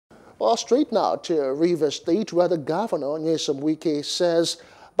Well, straight now to Rivers State, where the governor, Nyesom Wike, says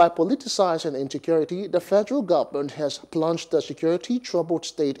by politicizing insecurity, the federal government has plunged the security-troubled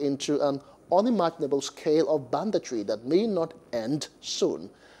state into an unimaginable scale of banditry that may not end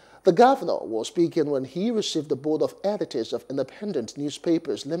soon. The governor was speaking when he received the Board of Editors of Independent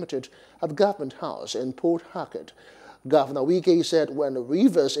Newspapers Limited at Government House in Port Harcourt. Governor Wike said when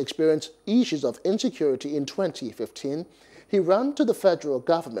Rivers experienced issues of insecurity in 2015, he ran to the federal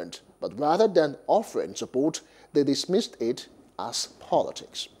government, but rather than offering support, they dismissed it as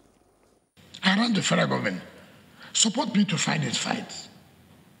politics. I ran the federal government. Support me to fight this fight.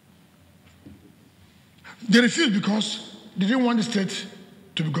 They refused because they didn't want the state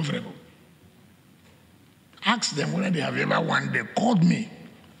to be governable. Ask them whether they have ever one day called me,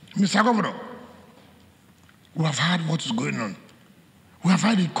 Mr. Governor, we have heard what is going on. We have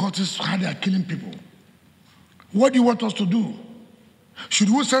heard the courts, how they are killing people. What do you want us to do? Should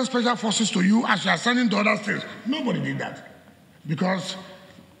we send special forces to you as you are sending to other states? Nobody did that because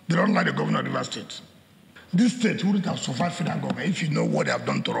they don't like the governor of River State. This state wouldn't have survived federal government if you know what they have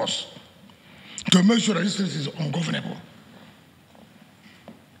done to us to make sure that this state is ungovernable.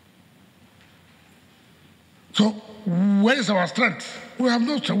 So where is our strength? We have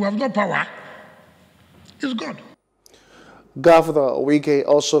no strength, we have no power. It's God. Governor Wike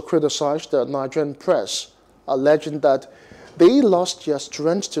also criticized the Nigerian press, alleging that they lost their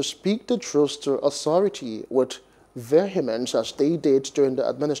strength to speak the truth to authority with vehemence as they did during the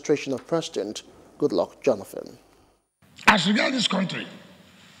administration of President Goodluck Jonathan. As regards this country,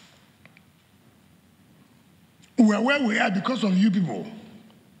 we are where we are because of you people.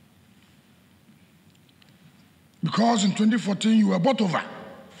 Because in 2014 you were bought over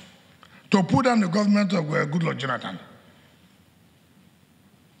to put down the government of Goodluck Jonathan.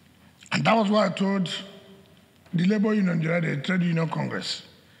 And that was why I told the Labour Union, the Trade Union Congress,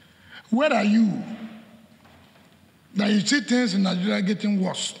 where are you that you see things in Nigeria getting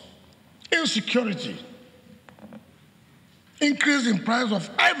worse? Insecurity, increase in price of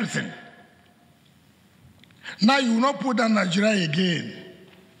everything. Now you will not put down Nigeria again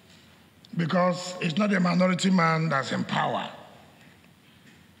because it's not a minority man that's in power.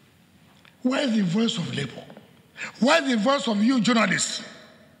 Where is the voice of Labour? Where is the voice of you journalists?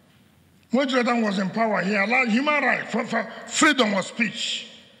 When Jonathan was in power, he allowed human rights, for freedom of speech.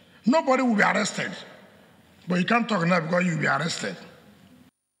 Nobody will be arrested. But you can't talk now because you'll be arrested.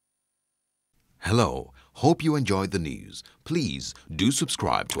 Hello, hope you enjoyed the news. Please do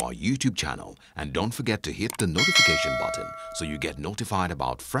subscribe to our YouTube channel and don't forget to hit the notification button so you get notified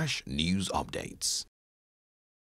about fresh news updates.